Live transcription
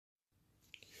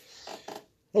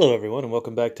Hello, everyone, and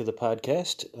welcome back to the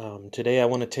podcast. Today, I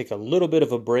want to take a little bit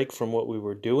of a break from what we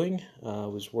were doing. I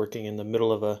was working in the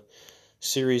middle of a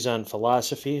series on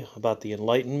philosophy about the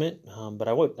Enlightenment, but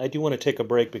I do want to take a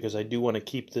break because I do want to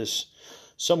keep this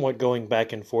somewhat going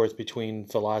back and forth between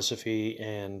philosophy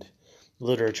and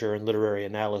literature and literary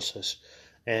analysis.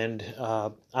 And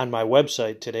on my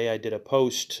website today, I did a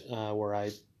post where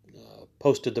I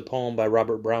posted the poem by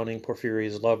Robert Browning,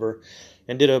 Porphyria's Lover,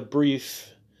 and did a brief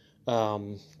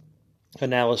um,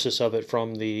 analysis of it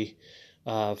from the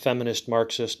feminist,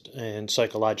 Marxist, and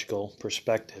psychological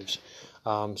perspectives.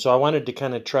 So I wanted to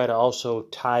kind of try to also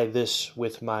tie this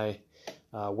with my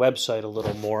website a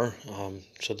little more,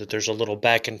 so that there's a little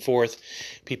back and forth.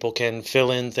 People can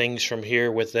fill in things from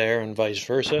here with there and vice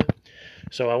versa.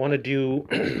 So I want to do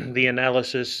the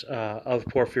analysis of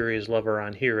Porphyria's Lover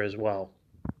on here as well.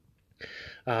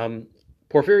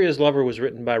 Porphyria's Lover was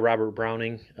written by Robert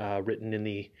Browning, written in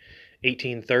the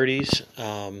 1830s.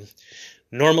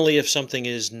 Normally, if something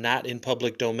is not in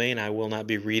public domain, I will not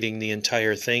be reading the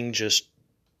entire thing, just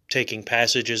taking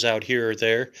passages out here or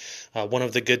there. One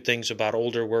of the good things about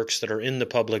older works that are in the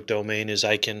public domain is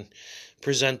I can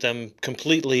present them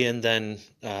completely and then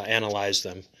analyze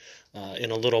them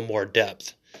in a little more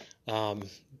depth.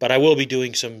 But I will be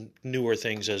doing some newer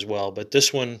things as well. But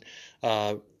this one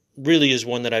really is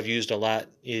one that I've used a lot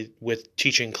with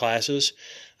teaching classes.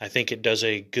 I think it does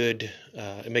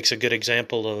it makes a good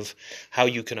example of how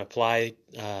you can apply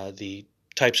the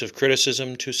types of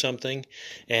criticism to something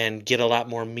and get a lot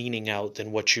more meaning out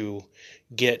than what you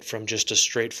get from just a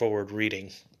straightforward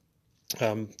reading.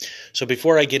 So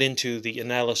before I get into the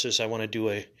analysis, I want to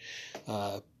do a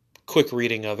quick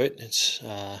reading of it.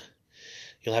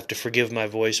 You'll have to forgive my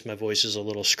voice. My voice is a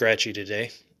little scratchy today.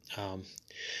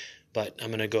 But I'm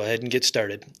going to go ahead and get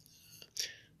started.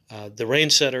 The rain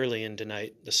set early into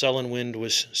night. The sullen wind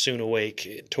was soon awake.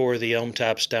 It tore the elm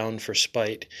tops down for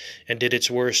spite, and did its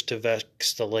worst to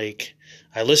vex the lake.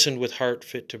 I listened with heart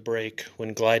fit to break,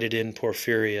 when glided in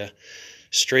Porphyria.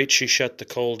 Straight she shut the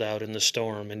cold out in the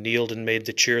storm, and kneeled and made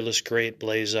the cheerless grate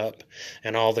blaze up,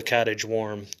 and all the cottage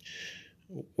warm.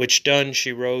 Which done,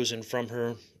 she rose, and from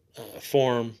her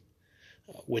form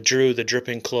withdrew the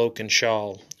dripping cloak and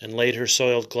shawl, and laid her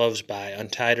soiled gloves by,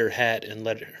 untied her hat, and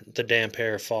let the damp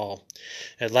hair fall.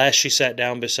 At last she sat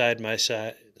down by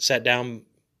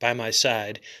my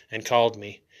side, and called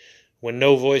me. When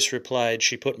no voice replied,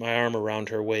 she put my arm around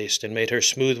her waist, and made her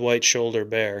smooth white shoulder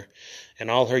bare,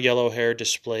 and all her yellow hair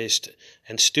displaced,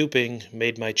 and stooping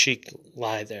made my cheek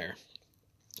lie there,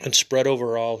 and spread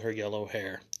over all her yellow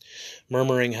hair,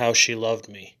 murmuring how she loved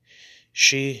me.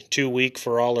 She, too weak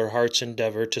for all her heart's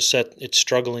endeavor to set its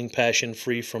struggling passion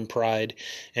free from pride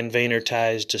and vainer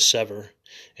ties to sever,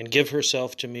 and give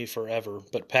herself to me forever,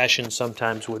 but passion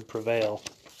sometimes would prevail.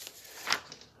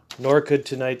 Nor could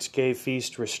tonight's gay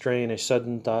feast restrain a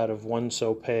sudden thought of one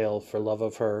so pale for love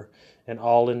of her, and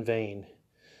all in vain.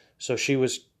 So she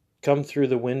was come through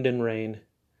the wind and rain.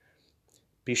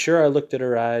 Be sure I looked at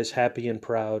her eyes, happy and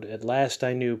proud. At last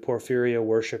I knew Porphyria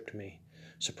worshipped me.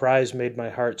 Surprise made my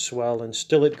heart swell, and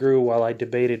still it grew while I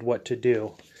debated what to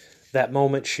do. That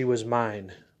moment she was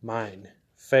mine,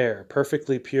 fair,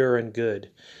 perfectly pure and good.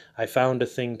 I found a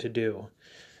thing to do.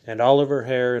 And all of her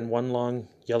hair in one long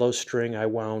yellow string I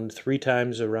wound 3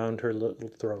 times around her little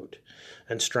throat,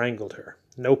 and strangled her.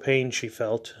 No pain she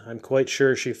felt. I'm quite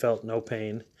sure she felt no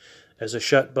pain. As a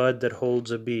shut bud that holds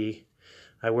a bee,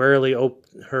 I warily oped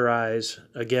her eyes.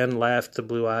 Again laughed the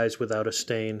blue eyes without a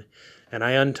stain, and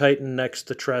I untightened next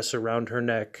the tress around her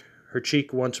neck. Her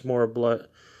cheek once more blushed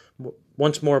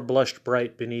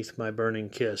bright beneath my burning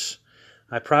kiss.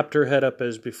 I propped her head up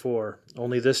as before,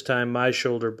 only this time my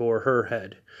shoulder bore her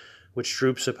head, which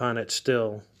droops upon it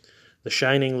still. The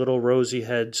shining little rosy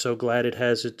head, so glad it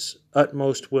has its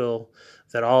utmost will,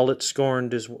 that all it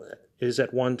scorned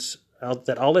at once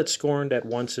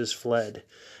is fled,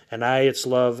 and I its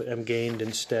love am gained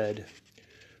instead.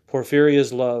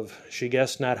 Porphyria's love, she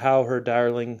guessed not how her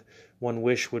darling one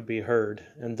wish would be heard,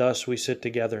 and thus we sit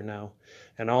together now,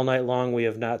 and all night long we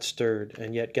have not stirred,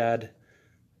 and yet God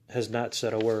has not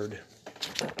said a word.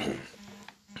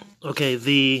 Okay,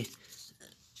 the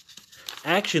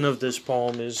action of this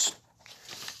poem is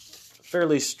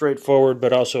fairly straightforward,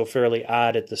 but also fairly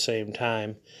odd at the same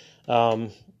time. Two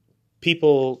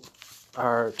people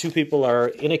are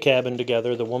in a cabin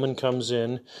together. The woman comes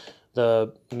in.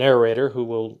 The narrator, who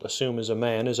we'll assume is a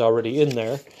man, is already in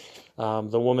there.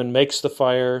 The woman makes the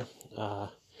fire,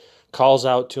 calls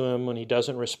out to him. When he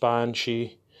doesn't respond,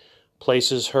 she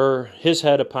places his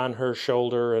head upon her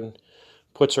shoulder and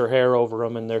puts her hair over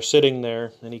him, and they're sitting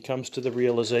there, and he comes to the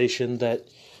realization that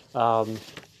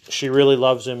she really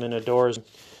loves him and adores him.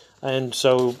 And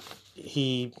so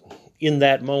he, in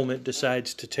that moment,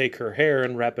 decides to take her hair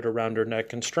and wrap it around her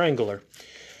neck and strangle her.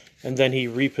 And then he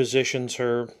repositions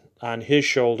her on his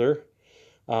shoulder,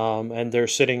 and they're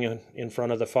sitting in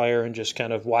front of the fire and just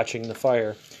kind of watching the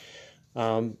fire.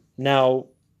 Now,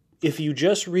 if you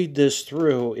just read this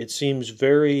through, it seems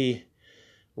very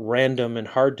random and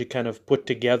hard to kind of put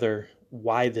together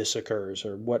why this occurs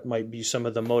or what might be some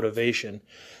of the motivation.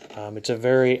 It's a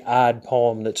very odd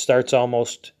poem that starts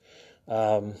almost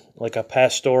like a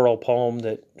pastoral poem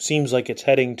that seems like it's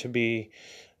heading to be,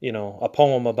 a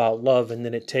poem about love, and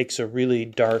then it takes a really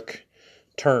dark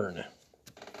turn.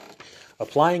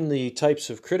 Applying the types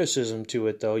of criticism to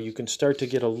it, though, you can start to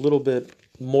get a little bit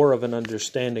more of an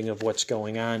understanding of what's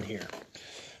going on here.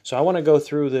 So I want to go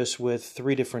through this with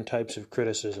 3 different types of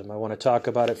criticism. I want to talk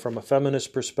about it from a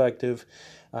feminist perspective,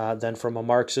 then from a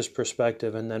Marxist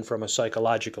perspective, and then from a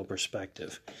psychological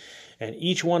perspective. And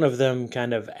each one of them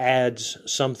kind of adds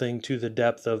something to the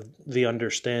depth of the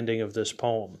understanding of this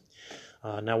poem.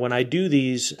 Now, when I do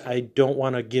these, I don't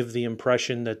want to give the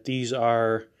impression that these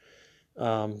are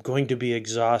going to be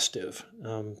exhaustive.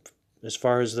 As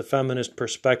far as the feminist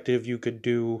perspective, you could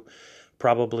do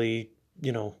probably,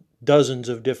 dozens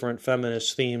of different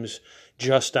feminist themes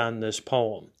just on this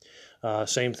poem.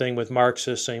 Same thing with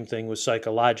Marxist, same thing with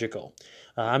psychological.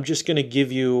 I'm just going to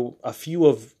give you a few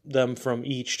of them from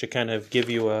each to kind of give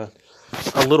you a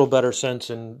little better sense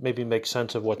and maybe make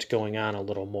sense of what's going on a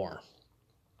little more.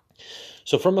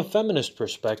 So from a feminist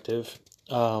perspective,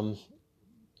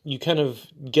 you kind of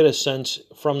get a sense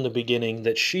from the beginning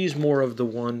that she's more of the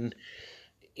one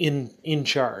in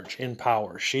charge, in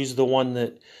power. She's the one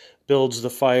that builds the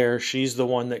fire. She's the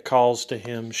one that calls to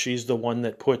him. She's the one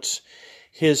that puts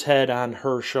his head on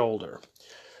her shoulder.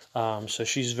 So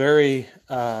she's very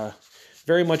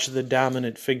much the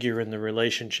dominant figure in the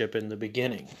relationship in the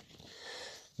beginning.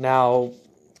 Now,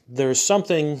 there's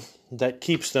something that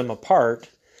keeps them apart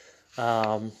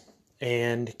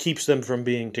and keeps them from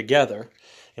being together.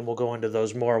 And we'll go into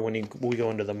those more when we go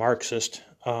into the Marxist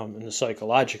and the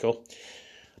psychological.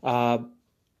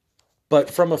 But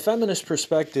from a feminist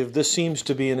perspective, this seems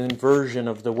to be an inversion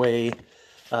of the way,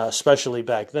 especially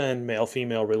back then,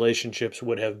 male-female relationships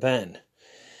would have been.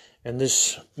 And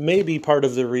this may be part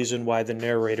of the reason why the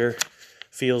narrator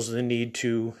feels the need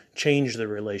to change the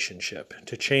relationship,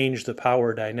 to change the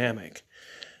power dynamic.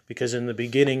 Because in the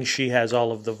beginning, she has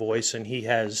all of the voice and he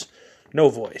has no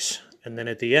voice. And then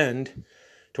at the end,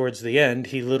 towards the end,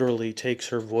 he literally takes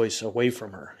her voice away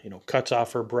from her, cuts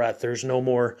off her breath. There's no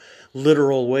more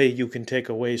literal way you can take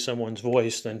away someone's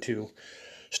voice than to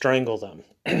strangle them.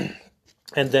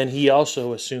 And then he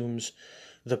also assumes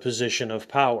the position of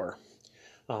power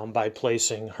by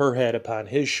placing her head upon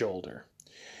his shoulder.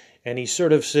 And he's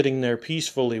sort of sitting there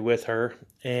peacefully with her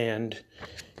and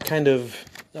kind of,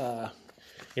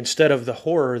 instead of the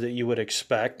horror that you would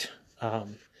expect,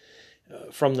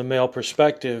 from the male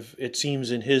perspective, it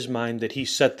seems in his mind that he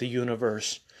set the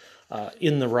universe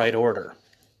in the right order.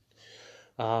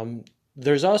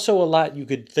 There's also a lot you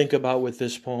could think about with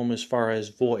this poem as far as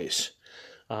voice.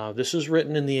 This is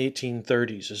written in the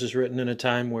 1830s. This is written in a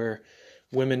time where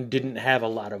women didn't have a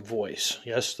lot of voice.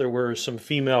 Yes, there were some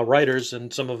female writers,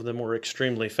 and some of them were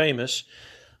extremely famous,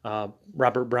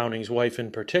 Robert Browning's wife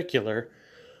in particular.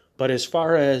 But as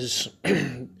far as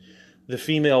the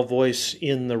female voice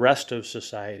in the rest of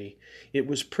society, it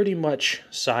was pretty much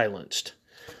silenced.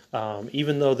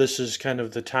 Even though this is kind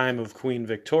of the time of Queen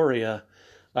Victoria,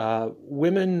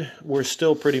 women were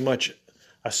still pretty much,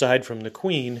 aside from the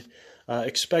Queen,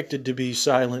 expected to be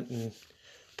silent in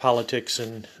politics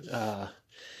and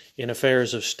in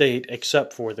affairs of state,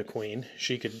 except for the Queen.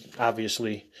 She could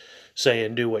obviously say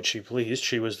and do what she pleased.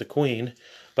 She was the Queen.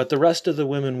 But the rest of the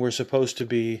women were supposed to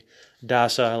be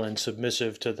docile and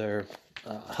submissive to their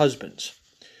husbands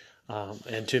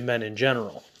and to men in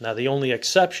general. Now, the only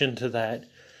exception to that,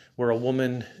 where a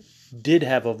woman did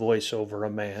have a voice over a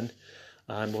man,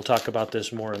 and we'll talk about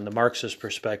this more in the Marxist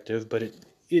perspective, but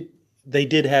they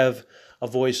did have a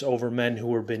voice over men who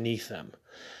were beneath them.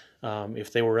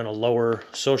 If they were in a lower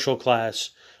social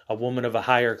class, a woman of a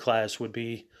higher class would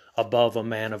be above a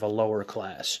man of a lower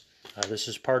class. This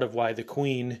is part of why the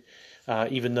Queen,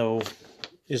 even though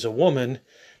is a woman,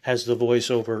 has the voice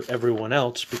over everyone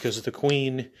else, because the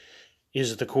Queen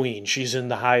is the Queen. She's in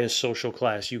the highest social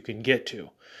class you can get to,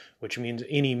 which means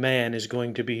any man is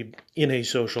going to be in a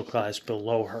social class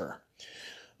below her.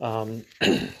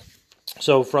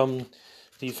 So from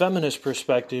the feminist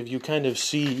perspective, you kind of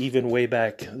see, even way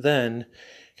back then,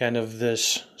 kind of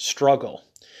this struggle.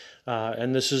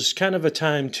 And this is kind of a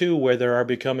time, too, where there are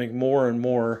becoming more and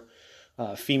more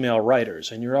female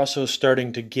writers, and you're also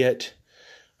starting to get,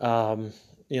 some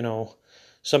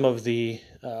of the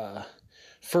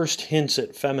first hints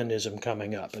at feminism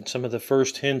coming up, and some of the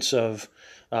first hints of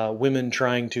women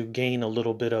trying to gain a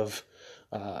little bit of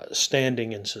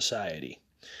standing in society.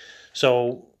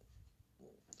 So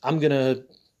I'm going to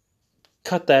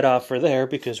cut that off for there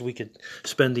because we could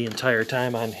spend the entire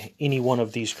time on any one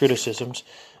of these criticisms.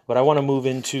 But I want to move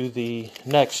into the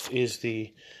next is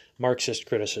the Marxist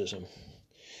criticism.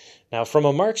 Now, from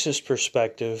a Marxist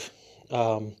perspective,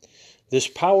 this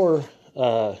power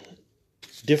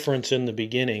difference in the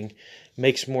beginning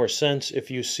makes more sense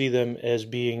if you see them as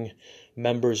being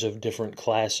members of different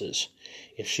classes.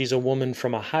 If she's a woman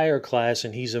from a higher class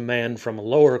and he's a man from a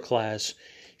lower class,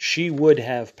 she would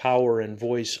have power and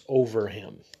voice over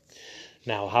him.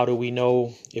 Now, how do we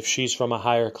know if she's from a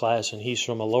higher class and he's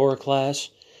from a lower class?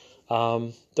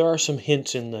 There are some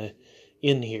hints in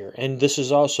here, and this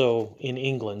is also in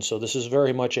England, so this is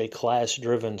very much a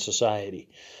class-driven society,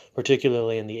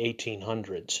 particularly in the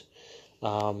 1800s.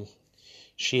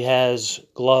 She has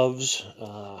gloves,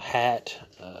 hat,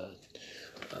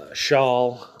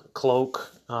 shawl,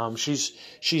 cloak.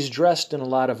 She's dressed in a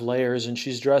lot of layers, and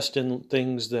she's dressed in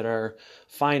things that are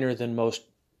finer than most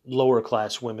lower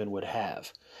class women would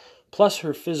have. Plus,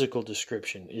 her physical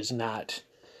description is not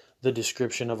the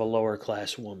description of a lower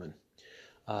class woman.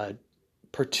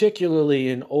 Particularly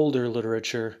in older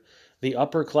literature, the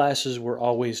upper classes were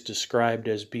always described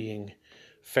as being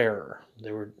fairer.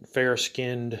 They were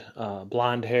fair-skinned,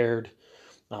 blonde-haired.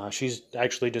 She's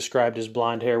actually described as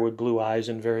blonde hair with blue eyes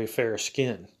and very fair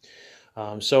skin.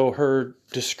 So her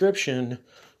description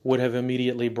would have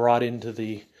immediately brought into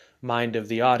the mind of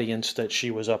the audience that she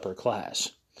was upper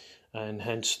class, and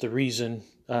hence the reason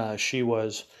she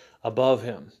was above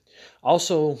him.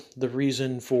 Also, the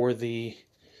reason for the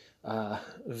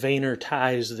veiner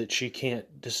ties that she can't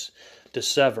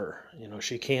dissever.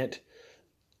 She can't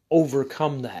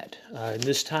overcome that. In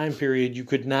this time period, you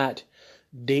could not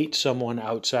date someone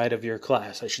outside of your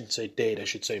class. I shouldn't say date, I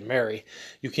should say marry.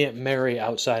 You can't marry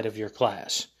outside of your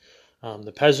class.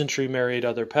 The peasantry married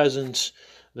other peasants.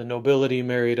 The nobility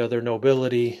married other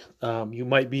nobility. You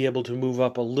might be able to move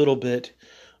up a little bit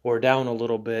or down a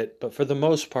little bit, but for the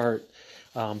most part,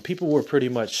 people were pretty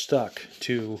much stuck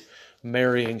to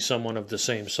marrying someone of the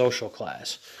same social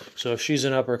class. So if she's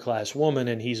an upper class woman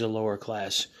and he's a lower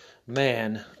class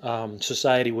man,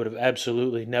 society would have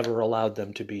absolutely never allowed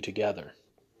them to be together.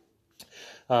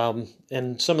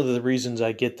 And some of the reasons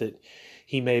I get that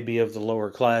he may be of the lower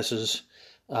classes,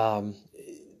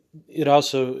 it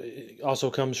also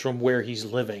comes from where he's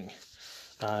living.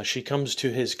 She comes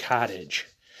to his cottage.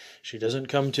 She doesn't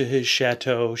come to his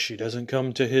chateau. She doesn't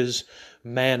come to his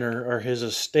manor or his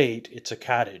estate. It's a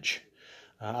cottage,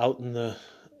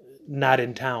 not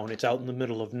in town. It's out in the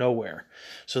middle of nowhere.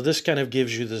 So this kind of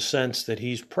gives you the sense that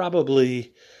he's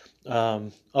probably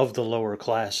of the lower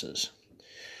classes.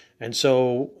 And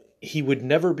so he would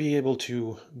never be able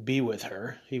to be with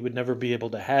her. He would never be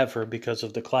able to have her because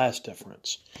of the class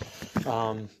difference.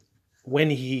 When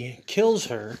he kills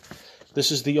her, this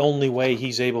is the only way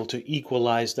he's able to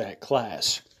equalize that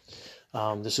class.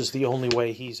 This is the only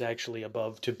way he's actually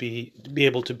to be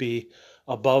able to be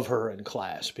above her in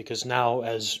class, because now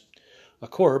as a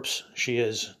corpse, she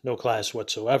has no class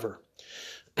whatsoever.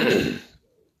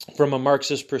 From a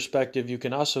Marxist perspective, you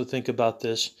can also think about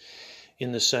this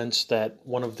in the sense that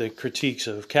one of the critiques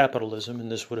of capitalism,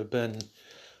 and this would have been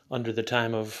under the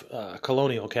time of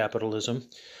colonial capitalism,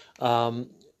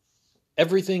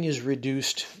 everything is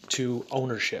reduced to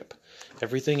ownership.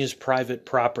 Everything is private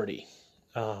property.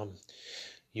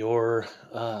 Your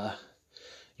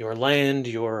land,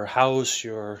 your house,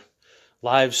 your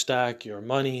livestock, your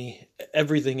money,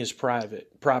 everything is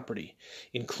private property,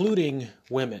 including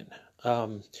women.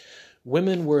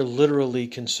 Women were literally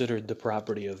considered the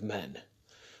property of men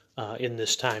in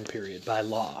this time period by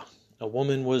law. A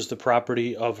woman was the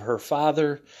property of her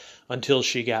father until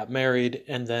she got married,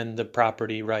 and then the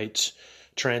property rights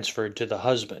transferred to the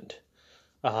husband.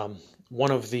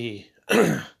 One of the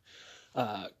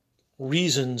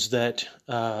reasons that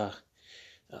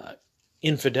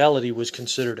infidelity was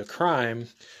considered a crime,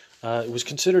 it was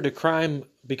considered a crime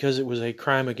because it was a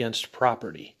crime against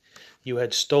property. You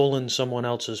had stolen someone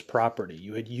else's property.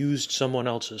 You had used someone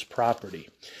else's property.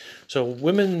 So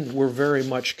women were very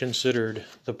much considered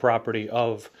the property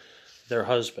of their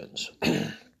husbands.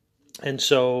 And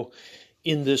so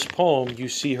in this poem, you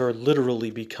see her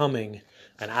literally becoming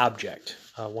an object.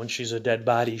 Once she's a dead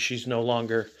body, she's no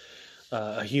longer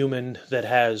a human that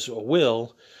has a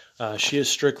will. She is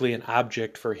strictly an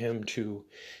object for him to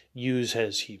use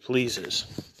as he pleases.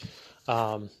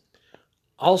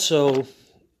 Also,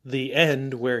 the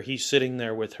end where he's sitting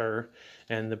there with her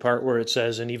and the part where it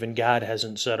says, and even God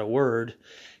hasn't said a word,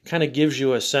 kind of gives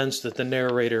you a sense that the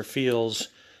narrator feels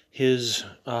his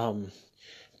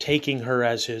taking her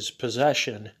as his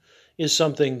possession is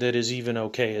something that is even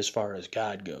okay as far as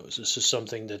God goes. This is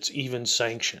something that's even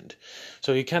sanctioned.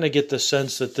 So you kind of get the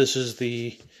sense that this is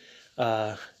the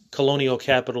colonial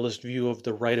capitalist view of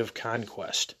the right of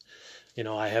conquest.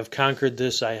 I have conquered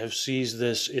this, I have seized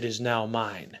this, it is now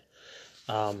mine.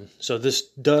 So this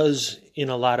does, in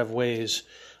a lot of ways,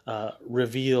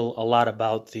 reveal a lot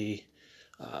about the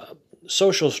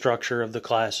social structure of the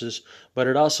classes, but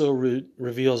it also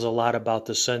reveals a lot about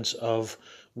the sense of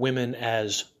women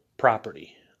as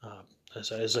property.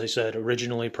 As I said,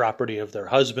 originally property of their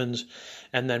husbands,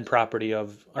 and then property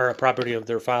of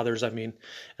their fathers, and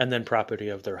then property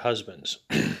of their husbands.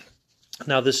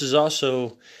 Now, this is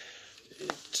also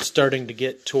starting to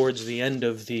get towards the end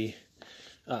of the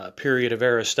period of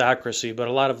aristocracy, but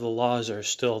a lot of the laws are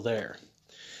still there.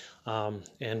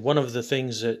 And one of the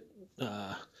things that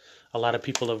a lot of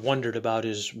people have wondered about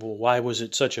is, well, why was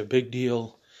it such a big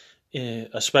deal,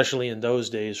 especially in those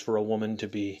days, for a woman to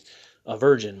be a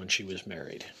virgin when she was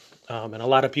married? And a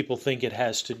lot of people think it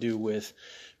has to do with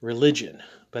religion,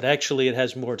 but actually it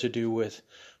has more to do with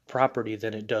property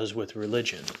than it does with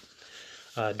religion.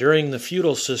 During the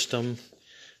feudal system,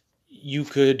 you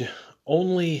could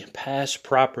only pass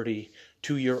property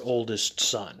to your oldest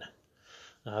son.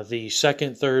 The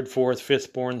second, third, fourth,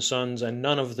 fifth-born sons, and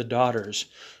none of the daughters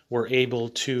were able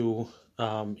to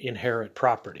inherit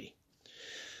property.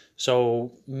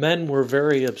 So men were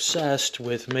very obsessed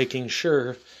with making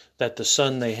sure that the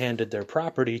son they handed their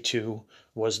property to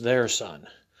was their son.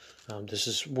 This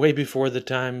is way before the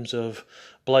times of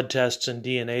blood tests and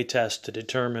DNA tests to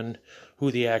determine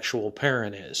who the actual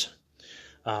parent is.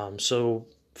 So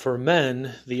for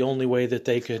men, the only way that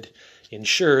they could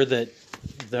ensure that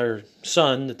their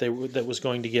son, that was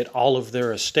going to get all of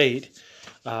their estate,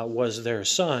 was their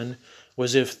son,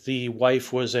 was if the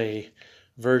wife was a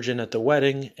virgin at the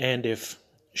wedding, and if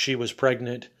she was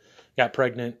got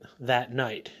pregnant that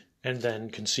night, and then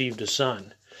conceived a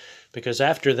son. Because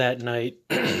after that night,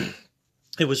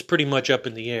 it was pretty much up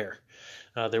in the air.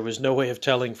 There was no way of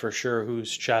telling for sure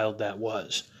whose child that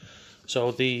was.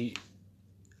 So the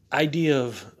idea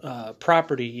of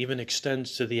property even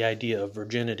extends to the idea of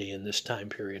virginity in this time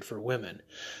period for women.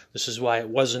 This is why it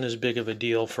wasn't as big of a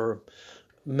deal for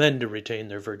men to retain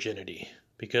their virginity,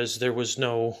 because there was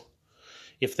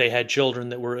if they had children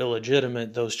that were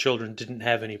illegitimate, those children didn't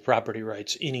have any property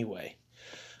rights anyway.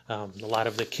 A lot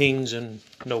of the kings and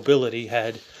nobility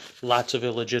had lots of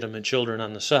illegitimate children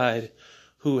on the side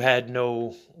who had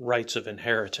no rights of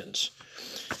inheritance.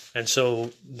 And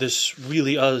so this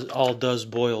really all does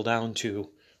boil down to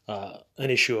an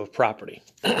issue of property.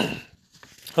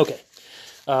 Okay,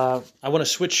 I want to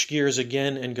switch gears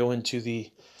again and go into the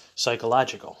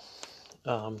psychological.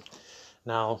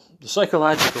 Now, the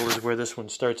psychological is where this one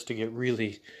starts to get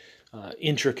really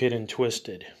intricate and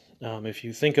twisted. If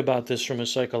you think about this from a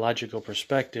psychological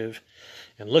perspective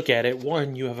and look at it,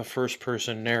 one, you have a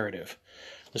first-person narrative.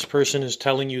 This person is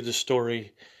telling you the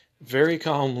story very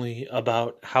calmly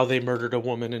about how they murdered a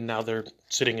woman and now they're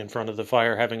sitting in front of the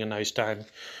fire having a nice time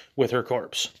with her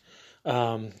corpse.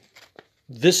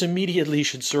 This immediately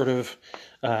should sort of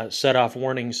set off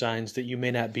warning signs that you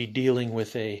may not be dealing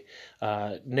with a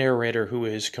narrator who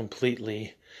is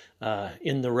completely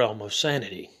in the realm of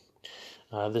sanity.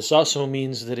 This also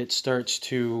means that it starts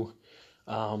to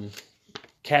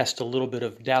cast a little bit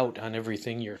of doubt on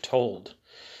everything you're told.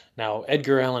 Now,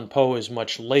 Edgar Allan Poe is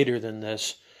much later than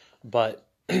this, but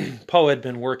Poe had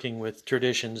been working with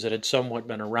traditions that had somewhat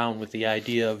been around with the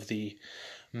idea of the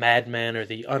madman or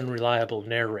the unreliable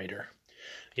narrator.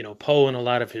 Poe in a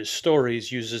lot of his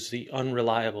stories uses the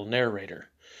unreliable narrator.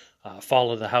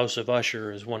 Fall of the House of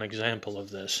Usher is one example of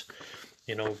this.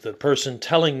 The person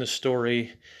telling the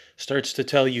story starts to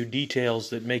tell you details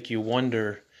that make you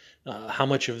wonder how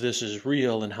much of this is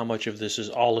real and how much of this is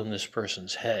all in this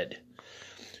person's head.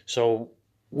 So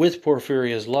with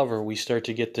Porphyria's lover, we start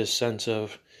to get this sense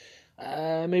of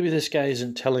maybe this guy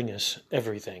isn't telling us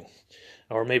everything,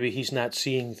 or maybe he's not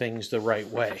seeing things the right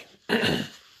way.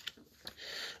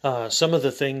 Some of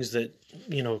the things that,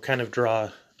 kind of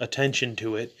draw attention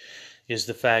to it is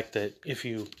the fact that if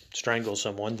you strangle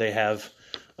someone, they have,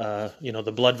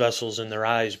 the blood vessels in their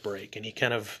eyes break, and he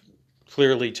kind of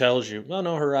clearly tells you, well,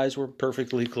 no, her eyes were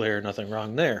perfectly clear, nothing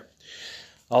wrong there.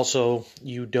 Also,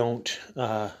 you don't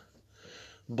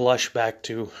blush back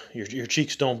to, your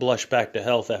cheeks don't blush back to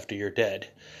health after you're dead.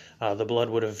 The blood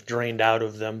would have drained out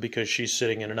of them because she's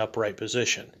sitting in an upright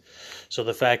position. So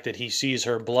the fact that he sees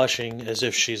her blushing as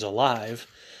if she's alive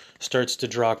starts to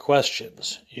draw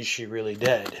questions. Is she really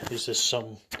dead? Is this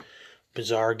some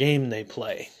bizarre game they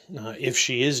play? If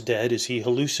she is dead, is he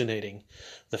hallucinating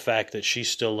the fact that she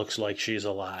still looks like she's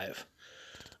alive?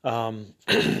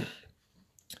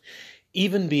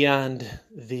 Even beyond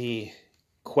the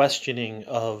questioning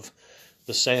of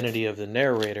the sanity of the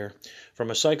narrator, from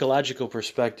a psychological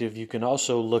perspective, you can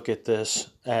also look at this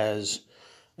as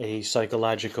a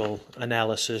psychological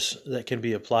analysis that can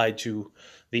be applied to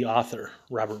the author,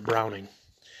 Robert Browning.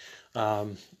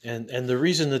 And the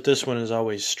reason that this one has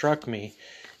always struck me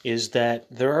is that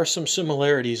there are some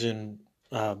similarities in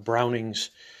Browning's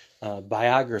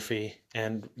biography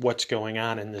and what's going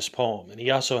on in this poem. And he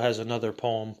also has another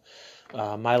poem,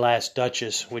 My Last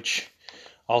Duchess, which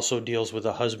also deals with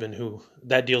a husband who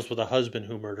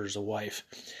murders a wife.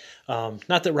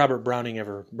 Not that Robert Browning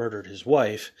ever murdered his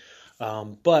wife,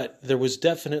 but there was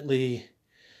definitely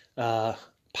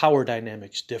power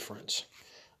dynamics difference.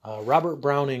 Robert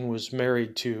Browning was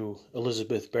married to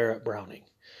Elizabeth Barrett Browning.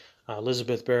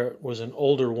 Elizabeth Barrett was an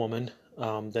older woman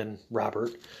than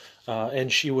Robert, and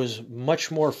she was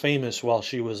much more famous while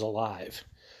she was alive.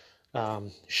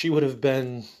 She would have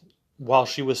been, while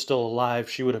she was still alive,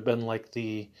 she would have been like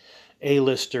the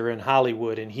A-lister in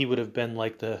Hollywood, and he would have been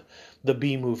like the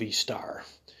B-movie star.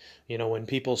 You know, when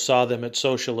people saw them at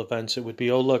social events, it would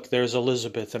be, oh, look, there's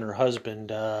Elizabeth and her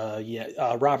husband,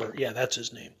 Robert, yeah, that's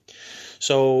his name.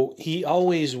 So he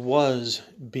always was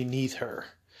beneath her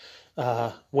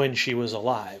when she was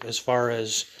alive, as far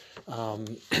as how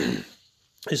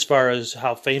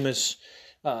famous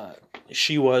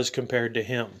she was compared to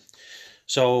him.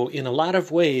 So in a lot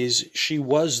of ways, she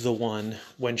was the one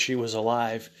when she was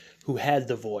alive who had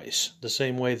the voice, the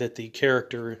same way that the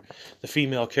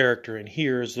female character in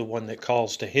here is the one that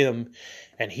calls to him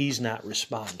and he's not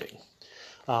responding.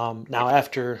 Now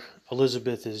after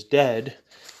Elizabeth is dead,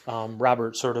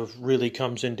 Robert sort of really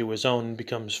comes into his own and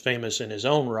becomes famous in his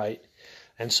own right,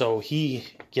 and so he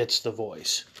gets the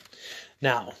voice.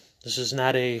 Now, this is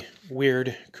not a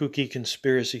weird, kooky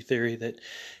conspiracy theory that,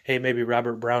 hey, maybe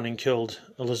Robert Browning killed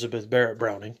Elizabeth Barrett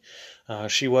Browning.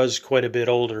 She was quite a bit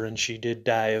older, and she did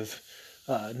die of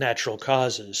natural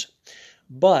causes.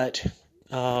 But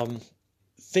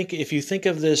if you think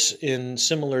of this in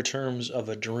similar terms of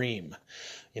a dream,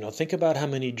 think about how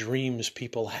many dreams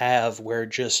people have where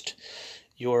just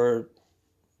your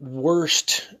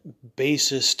worst,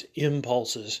 basest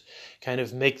impulses kind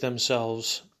of make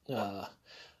themselves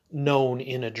known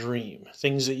in a dream.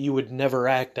 Things that you would never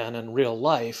act on in real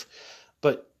life,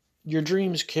 but your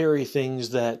dreams carry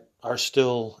things that are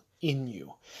still in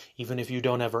you, even if you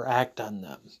don't ever act on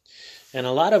them. In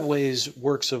a lot of ways,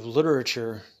 works of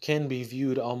literature can be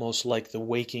viewed almost like the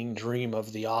waking dream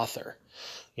of the author.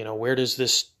 Where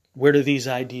do these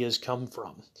ideas come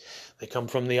from? They come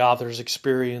from the author's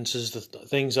experiences, the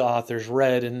things the author's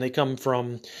read, and they come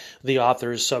from the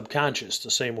author's subconscious,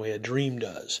 the same way a dream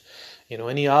does.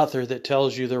 Any author that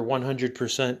tells you they're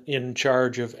 100% in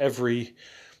charge of every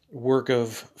work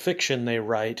of fiction they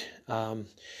write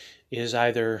is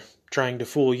either trying to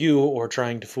fool you or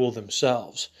trying to fool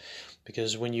themselves.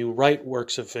 Because when you write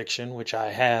works of fiction, which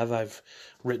I've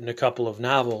written a couple of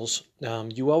novels,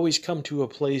 you always come to a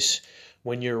place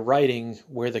when you're writing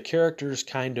where the characters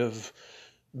kind of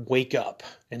wake up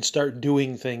and start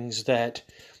doing things that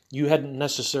you hadn't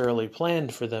necessarily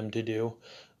planned for them to do,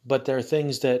 but they're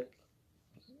things that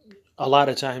a lot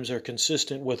of times are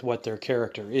consistent with what their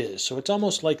character is. So it's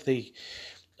almost like they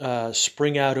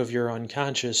spring out of your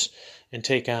unconscious and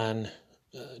take on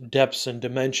depths and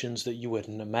dimensions that you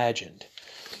wouldn't imagined.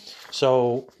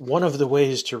 So one of the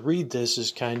ways to read this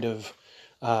is kind of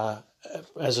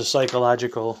as a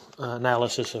psychological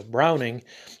analysis of Browning,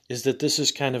 is that this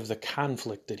is kind of the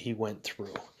conflict that he went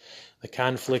through. The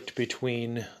conflict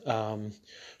between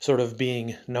sort of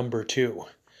being number two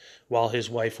while his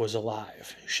wife was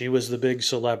alive. She was the big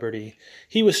celebrity.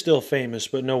 He was still famous,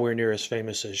 but nowhere near as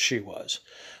famous as she was.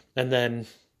 And then,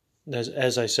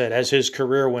 as I said, as his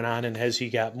career went on and as he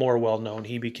got more well-known,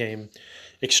 he became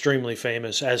extremely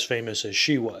famous as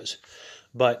she was.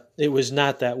 But it was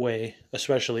not that way,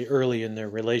 especially early in their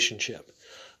relationship.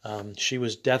 She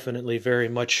was definitely very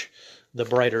much the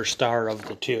brighter star of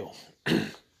the two.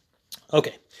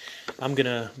 Okay, I'm going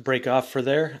to break off for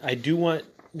there. I do want,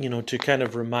 to kind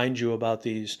of remind you about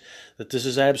these, that this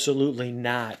is absolutely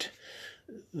not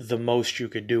the most you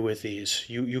could do with these.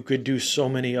 You could do so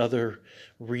many other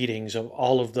readings of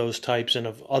all of those types and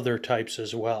of other types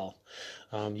as well.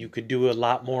 You could do a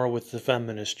lot more with the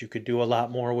feminist. You could do a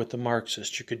lot more with the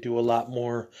Marxist. You could do a lot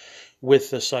more with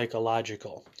the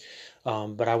psychological.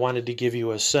 But I wanted to give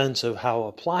you a sense of how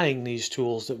applying these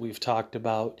tools that we've talked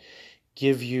about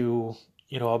give you,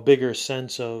 a bigger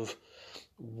sense of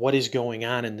what is going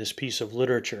on in this piece of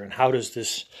literature and how does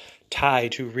this tie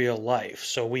to real life.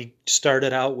 So we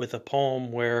started out with a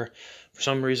poem where for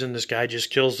some reason this guy just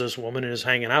kills this woman and is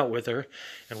hanging out with her,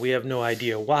 and we have no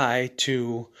idea why,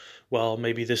 to, well,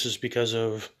 maybe this is because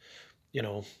of,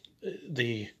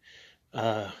 the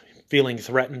feeling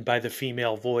threatened by the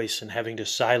female voice and having to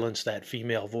silence that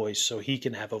female voice so he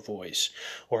can have a voice.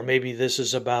 Or maybe this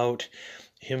is about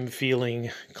him feeling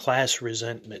class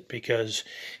resentment because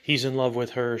he's in love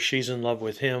with her, she's in love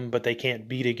with him, but they can't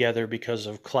be together because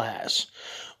of class.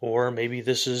 Or maybe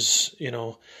this is,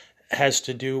 has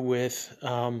to do with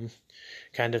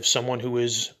kind of someone who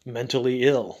is mentally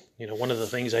ill. One of the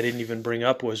things I didn't even bring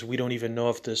up was we don't even know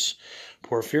if this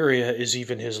Porphyria is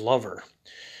even his lover.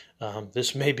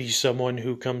 This may be someone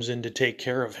who comes in to take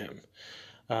care of him.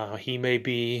 He may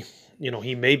be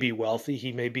wealthy.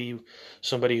 He may be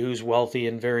somebody who's wealthy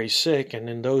and very sick. And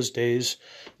in those days,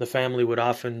 the family would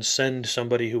often send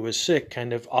somebody who was sick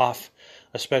kind of off,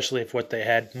 especially if what they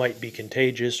had might be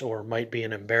contagious or might be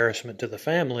an embarrassment to the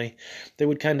family. They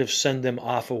would kind of send them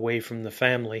off away from the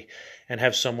family and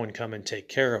have someone come and take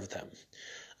care of them.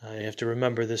 You have to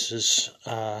remember this is,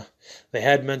 they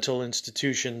had mental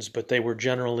institutions, but they were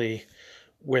generally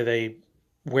where they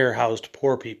warehoused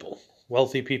poor people.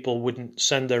 Wealthy people wouldn't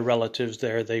send their relatives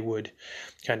there. They would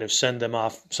kind of send them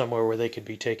off somewhere where they could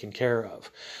be taken care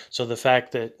of. So the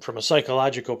fact that from a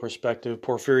psychological perspective,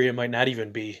 Porphyria might not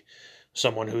even be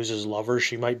someone who's his lover.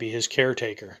 She might be his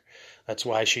caretaker. That's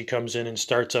why she comes in and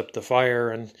starts up the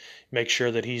fire and makes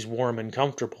sure that he's warm and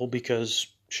comfortable because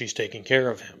she's taking care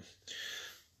of him.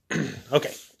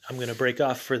 Okay, I'm going to break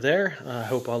off for there. I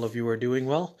hope all of you are doing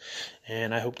well,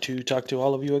 and I hope to talk to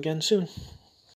all of you again soon.